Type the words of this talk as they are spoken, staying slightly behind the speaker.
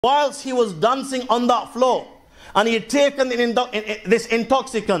whilst he was dancing on that floor, and he had taken this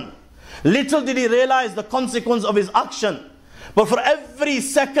intoxicant, little did he realize the consequence of his action. But for every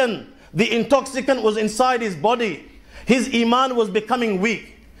second the intoxicant was inside his body, his iman was becoming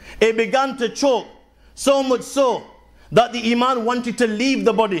weak. It began to choke, so much so that the iman wanted to leave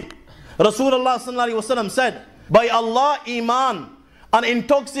the body. Rasulullah ﷺ said, by Allah, iman and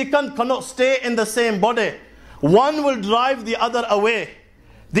intoxicant cannot stay in the same body. One will drive the other away.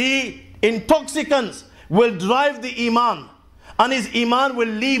 The intoxicants will drive the iman, and his iman will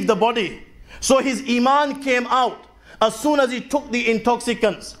leave the body. So his iman came out as soon as he took the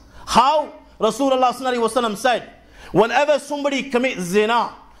intoxicants. How? Rasulullah ﷺ said, whenever somebody commits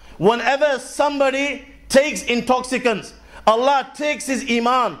zina, whenever somebody takes intoxicants, Allah takes his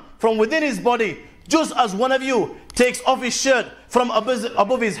iman from within his body, just as one of you takes off his shirt from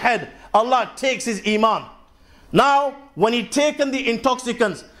above his head. Allah takes his iman. Now, when he taken the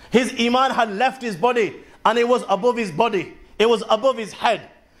intoxicants, his iman had left his body, and it was above his body. It was above his head.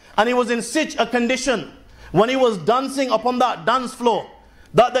 And he was in such a condition when he was dancing upon that dance floor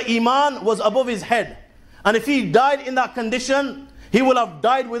that the iman was above his head. And if he died in that condition, he would have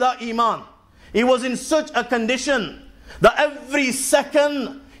died without iman. He was in such a condition that every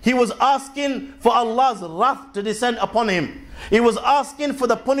second he was asking for Allah's wrath to descend upon him. He was asking for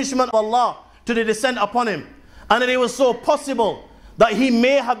the punishment of Allah to descend upon him. And it was so possible that he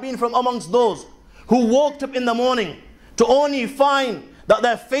may have been from amongst those who woke up in the morning to only find that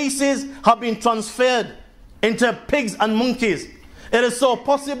their faces have been transferred into pigs and monkeys. It is so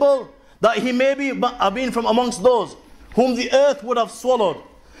possible that he may have been from amongst those whom the earth would have swallowed.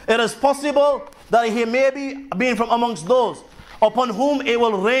 It is possible that he may be been from amongst those upon whom it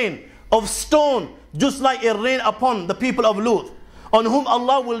will rain of stone, just like it rained upon the people of Lut, on whom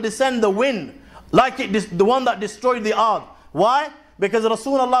Allah will descend the wind, like the one that destroyed the earth. Why? Because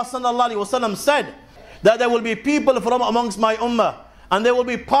Rasulullah ﷺ said that there will be people from amongst my ummah, and they will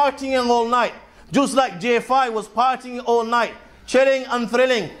be partying all night, just like J5 was partying all night, chilling and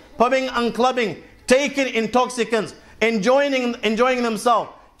thrilling, pubbing and clubbing, taking intoxicants, enjoying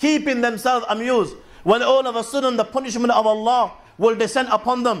themselves, keeping themselves amused, when all of a sudden the punishment of Allah will descend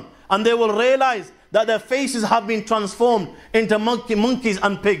upon them, and they will realize that their faces have been transformed into monkeys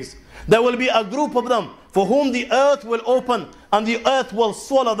and pigs. There will be a group of them for whom the earth will open and the earth will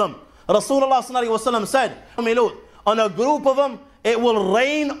swallow them. Rasulullah ﷺ said, on a group of them it will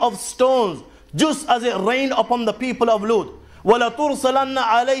rain of stones, just as it rained upon the people of Lut. وَلَتُرْسَلَنَّ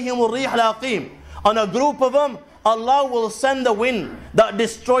عَلَيْهِمُ الرِّيحَ الْعَقِيمُ. On a group of them, Allah will send the wind that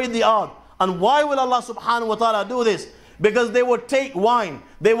destroyed the earth. And why will Allah subhanahu wa ta'ala do this? Because they would take wine,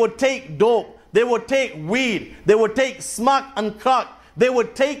 they would take dope, they would take weed, they would take smack and crack, they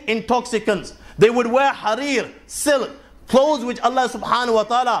would take intoxicants, they would wear harir, silk, clothes which Allah subhanahu wa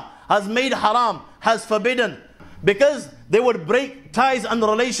ta'ala has made haram, has forbidden, because they would break ties and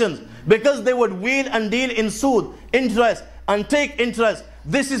relations, because they would wheel and deal in sood, interest, and take interest.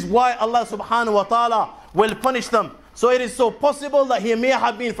 This is why Allah subhanahu wa ta'ala will punish them. So it is so possible that he may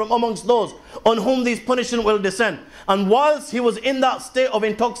have been from amongst those on whom these punishment will descend. And whilst he was in that state of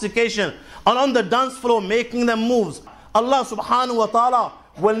intoxication and on the dance floor making them moves, Allah subhanahu wa ta'ala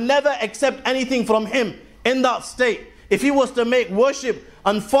will never accept anything from him in that state. If he was to make worship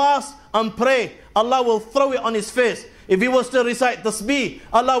and fast and pray, Allah will throw it on his face. If he was to recite tasbih,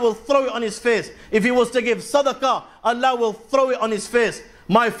 Allah will throw it on his face. If he was to give sadaqah, Allah will throw it on his face.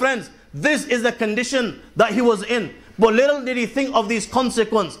 My friends, this is the condition that he was in. But little did he think of these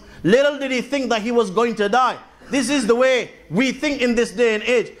consequences. Little did he think that he was going to die. This is the way we think in this day and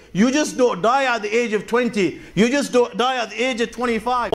age. You just don't die at the age of 20. You just don't die at the age of 25.